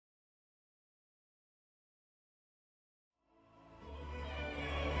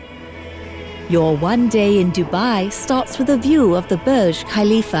Your one day in Dubai starts with a view of the Burj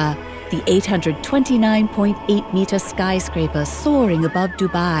Khalifa, the 829.8-meter skyscraper soaring above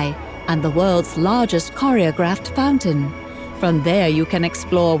Dubai, and the world's largest choreographed fountain. From there, you can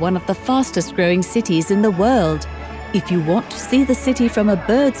explore one of the fastest-growing cities in the world. If you want to see the city from a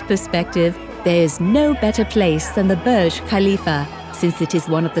bird's perspective, there is no better place than the Burj Khalifa, since it is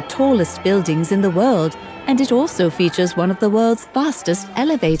one of the tallest buildings in the world, and it also features one of the world's fastest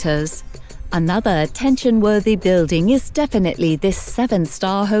elevators. Another attention-worthy building is definitely this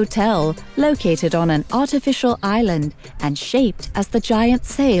 7-star hotel, located on an artificial island and shaped as the giant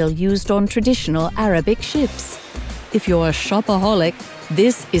sail used on traditional Arabic ships. If you're a shopaholic,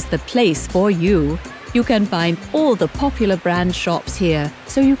 this is the place for you. You can find all the popular brand shops here,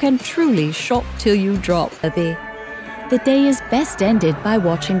 so you can truly shop till you drop. The day is best ended by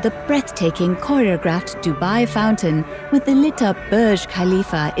watching the breathtaking choreographed Dubai fountain with the lit-up Burj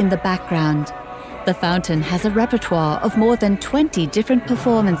Khalifa in the background. The fountain has a repertoire of more than 20 different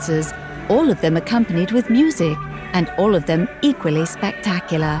performances, all of them accompanied with music, and all of them equally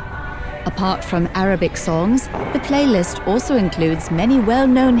spectacular. Apart from Arabic songs, the playlist also includes many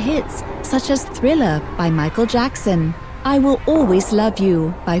well-known hits, such as Thriller by Michael Jackson, I Will Always Love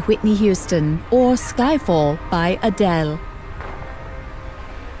You by Whitney Houston, or Skyfall by Adele.